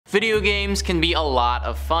Video games can be a lot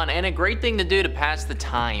of fun and a great thing to do to pass the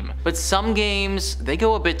time, but some games, they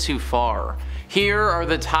go a bit too far. Here are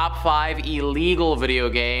the top 5 illegal video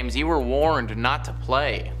games you were warned not to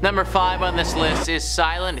play. Number 5 on this list is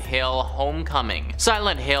Silent Hill Homecoming.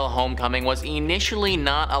 Silent Hill Homecoming was initially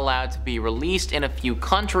not allowed to be released in a few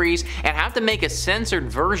countries and have to make a censored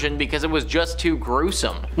version because it was just too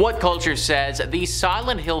gruesome. What Culture says, the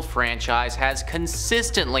Silent Hill franchise has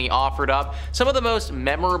consistently offered up some of the most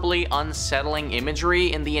memorably unsettling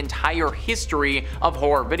imagery in the entire history of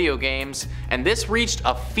horror video games, and this reached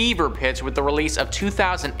a fever pitch with the release of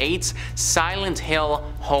 2008's Silent Hill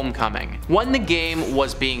Homecoming. When the game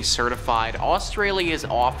was being certified, Australia's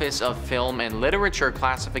Office of Film and Literature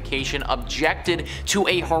Classification objected to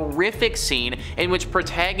a horrific scene in which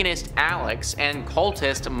protagonist Alex and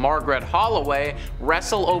cultist Margaret Holloway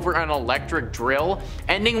wrestle over an electric drill,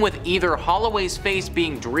 ending with either Holloway's face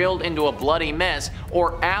being drilled into a bloody mess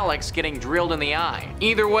or Alex getting drilled in the eye.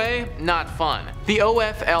 Either way, not fun. The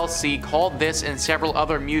OFLC called this and several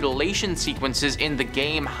other mutilation sequences in the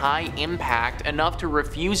game high impact enough to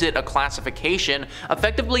refuse it a classification,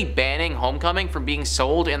 effectively banning Homecoming from being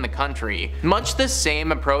sold in the country. Much the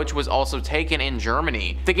same approach was also taken in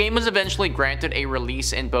Germany. The game was eventually granted a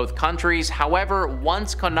release in both countries, however,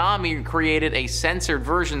 once Konami created a censored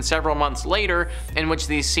version several months later in which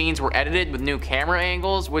these scenes were edited with new camera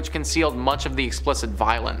angles which concealed much of the explicit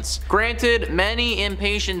violence. Granted, many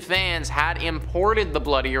impatient fans had imported the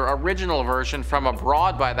bloodier original version from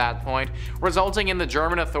abroad by that point, resulting in the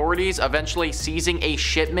German authorities eventually seizing a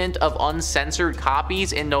shipment of uncensored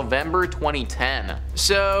copies in November 2010.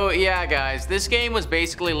 So yeah guys, this game was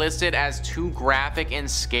basically listed as too graphic and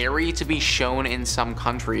scary to be shown in some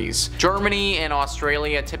countries. Germany and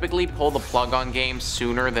Australia typically pull the plug on games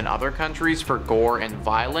sooner than other countries for gore and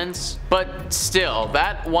violence, but still,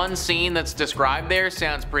 that one scene that's described there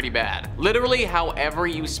sounds pretty bad. Literally however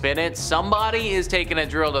you spin it, somebody is taking a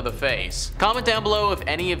drill to the face. Comment down below if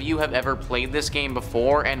any of you have ever played this game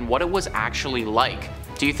before and what it was actually like.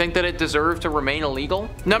 Do you think that it deserved to remain illegal?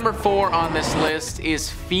 Number 4 on this list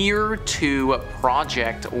is Fear 2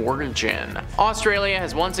 Project Origin. Australia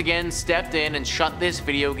has once again stepped in and shut this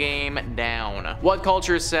video game down. What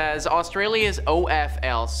Culture says, Australia's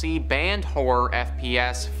OFLC banned horror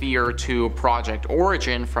FPS Fear 2 Project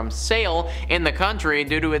Origin from sale in the country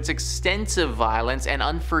due to its extensive violence and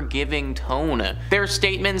unforgiving tone. Their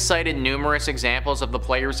statement cited numerous examples of the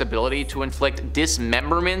player's ability to inflict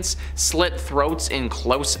dismemberments, slit throats in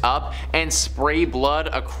close up, and spray blood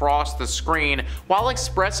across the screen, while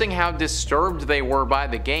expressing how disturbed they were by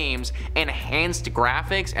the game's enhanced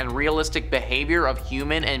graphics and realistic behavior of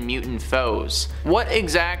human and mutant foes. What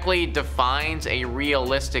exactly defines a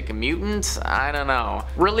realistic mutant? I don't know.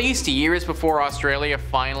 Released years before Australia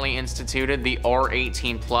finally instituted the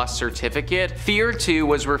R18+ certificate, Fear 2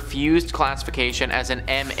 was refused classification as an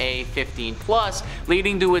MA15+,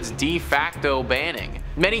 leading to its de facto banning.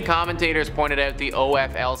 Many commentators pointed out the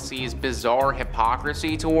OFLC's bizarre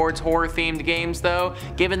hypocrisy towards horror-themed games though,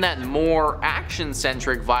 given that more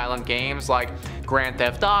action-centric violent games like Grand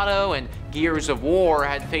Theft Auto and Gears of War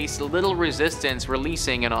had faced little resistance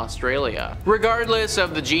releasing in Australia. Regardless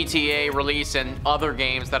of the GTA release and other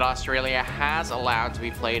games that Australia has allowed to be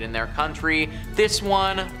played in their country, this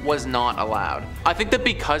one was not allowed. I think that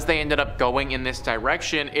because they ended up going in this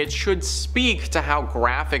direction, it should speak to how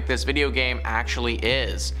graphic this video game actually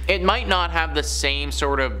is. It might not have the same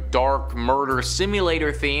sort of dark murder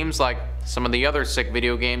simulator themes like some of the other sick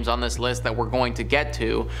video games on this list that we're going to get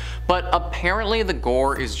to, but apparently the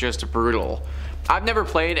gore is just brutal. I've never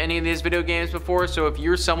played any of these video games before, so if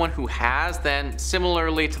you're someone who has, then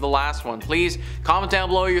similarly to the last one, please comment down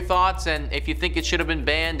below your thoughts, and if you think it should have been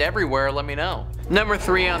banned everywhere, let me know. Number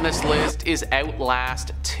 3 on this list is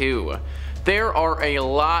Outlast 2. There are a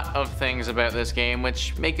lot of things about this game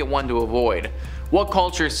which make it one to avoid. What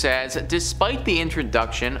Culture says, despite the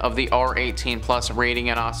introduction of the R18+ rating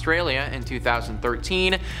in Australia in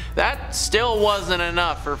 2013, that still wasn't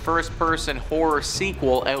enough for first-person horror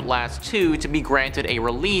sequel Outlast 2 to be granted a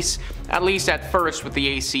release, at least at first, with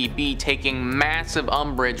the ACB taking massive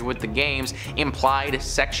umbrage with the game's implied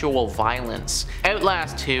sexual violence.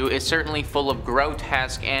 Outlast 2 is certainly full of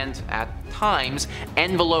grotesque and, at times,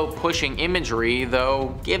 envelope-pushing imagery,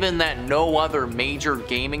 though given that no other major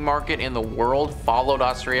gaming market in the world followed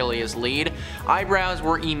Australia's lead, eyebrows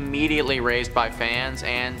were immediately raised by fans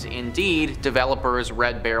and, indeed, developers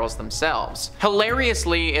Red Barrels themselves.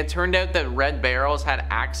 Hilariously, it turned out that Red Barrels had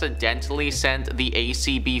accidentally sent the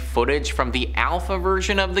ACB footage from the alpha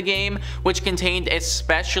version of the game, which contained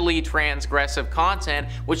especially transgressive content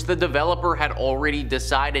which the developer had already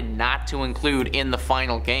decided not to include in the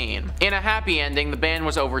final game. In a happy ending, the ban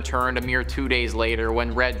was overturned a mere 2 days later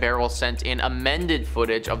when Red Barrel sent in amended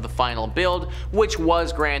footage of the final build, which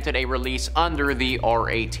was granted a release under the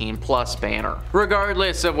R18+ banner.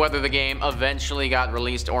 Regardless of whether the game eventually got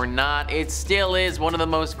released or not, it still is one of the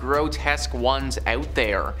most grotesque ones out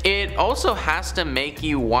there. It also has to make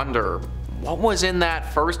you wonder, what was in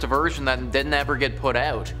that first version that didn't ever get put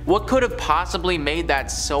out? What could have possibly made that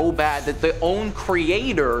so bad that the own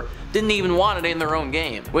creator didn't even want it in their own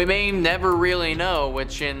game? We may never really know,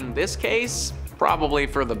 which in this case, probably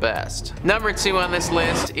for the best. Number 2 on this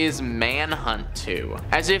list is Manhunt 2.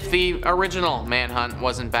 As if the original Manhunt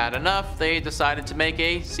wasn't bad enough, they decided to make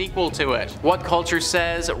a sequel to it. What Culture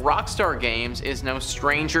says, Rockstar Games is no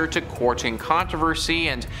stranger to courting controversy,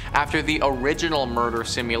 and after the original murder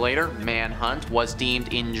simulator, Manhunt, was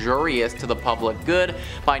deemed injurious to the public good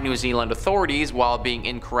by New Zealand authorities while being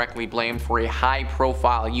incorrectly blamed for a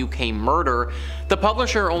high-profile UK murder, the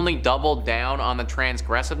publisher only doubled down on the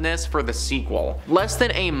transgressiveness for the sequel. Less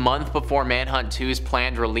than a month before Manhunt 2's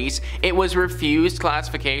planned release, it was refused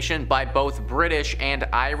classification by both British and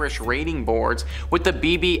Irish rating boards, with the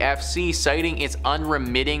BBFC citing its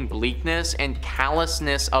unremitting bleakness and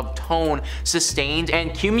callousness of tone, sustained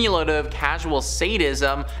and cumulative casual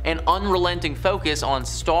sadism, and unrelenting focus on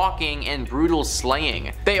stalking and brutal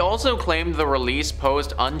slaying. They also claimed the release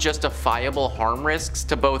posed unjustifiable harm risks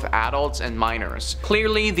to both adults and minors.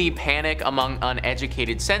 Clearly, the panic among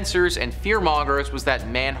uneducated censors and fearmongers was that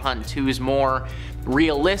Manhunt 2's more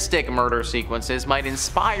realistic murder sequences might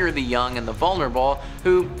inspire the young and the vulnerable,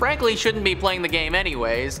 who frankly shouldn't be playing the game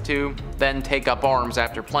anyways, to then take up arms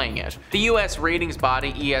after playing it. The US ratings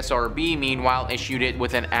body ESRB meanwhile issued it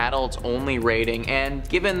with an adults-only rating, and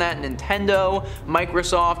given that Nintendo,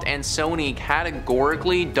 Microsoft, and Sony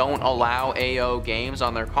categorically don't allow AO games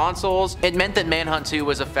on their consoles, it meant that Manhunt 2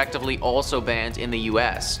 was effectively also banned in the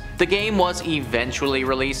US. The game was eventually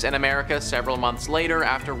released in America several months later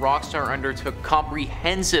after Rockstar undertook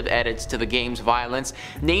comprehensive edits to the game's violence,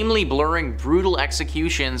 namely blurring brutal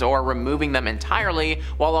executions or removing them entirely,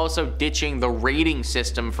 while also ditching the rating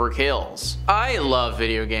system for kills. I love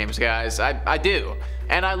video games, guys, I do.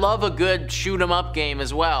 And I love a good shoot 'em up game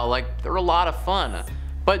as well, like they're a lot of fun.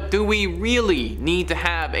 But do we really need to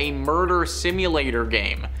have a murder simulator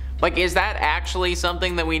game? Like, is that actually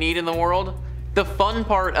something that we need in the world? The fun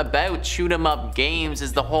part about shoot 'em up games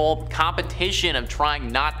is the whole competition of trying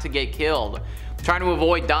not to get killed, trying to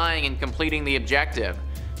avoid dying and completing the objective.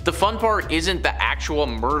 The fun part isn't the actual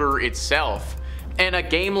murder itself. In a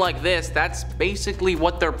game like this, that's basically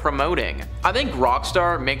what they're promoting. I think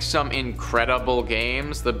Rockstar makes some incredible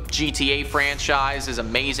games. The GTA franchise is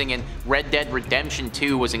amazing and Red Dead Redemption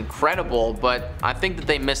 2 was incredible, but I think that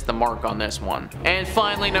they missed the mark on this one. And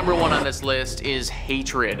finally, number 1 on this list is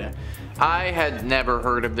Hatred. I had never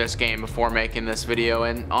heard of this game before making this video,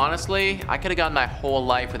 and honestly, I could have gone my whole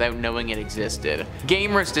life without knowing it existed.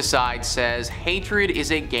 Gamers Decide says, Hatred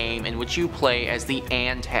is a game in which you play as the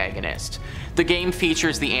antagonist. The game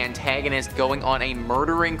features the antagonist going on a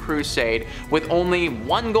murdering crusade with only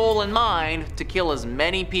one goal in mind: to kill as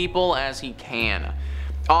many people as he can.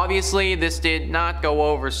 Obviously, this did not go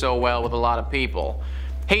over so well with a lot of people.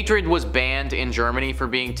 Hatred was banned in Germany for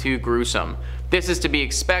being too gruesome. This is to be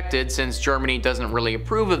expected since Germany doesn't really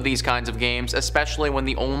approve of these kinds of games, especially when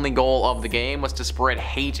the only goal of the game was to spread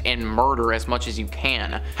hate and murder as much as you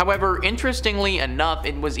can. However, interestingly enough,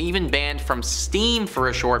 it was even banned from Steam for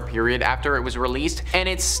a short period after it was released, and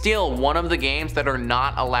it's still one of the games that are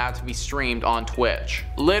not allowed to be streamed on Twitch.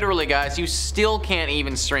 Literally, guys, you still can't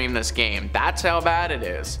even stream this game. That's how bad it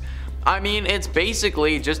is. I mean, it's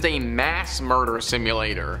basically just a mass murder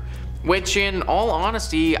simulator, which in all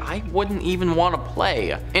honesty, I wouldn't even want to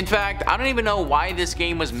play. In fact, I don't even know why this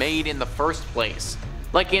game was made in the first place.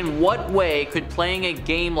 Like, in what way could playing a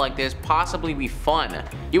game like this possibly be fun?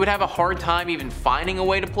 You would have a hard time even finding a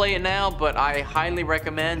way to play it now, but I highly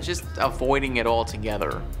recommend just avoiding it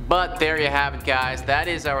altogether. But there you have it, guys. That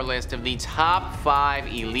is our list of the top 5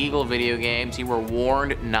 illegal video games you were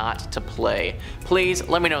warned not to play. Please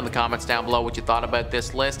let me know in the comments down below what you thought about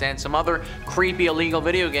this list and some other creepy illegal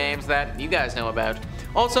video games that you guys know about.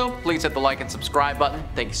 Also, please hit the like and subscribe button.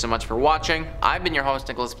 Thank you so much for watching. I've been your host,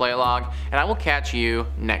 Nicholas Playlog, and I will catch you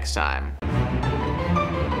next time.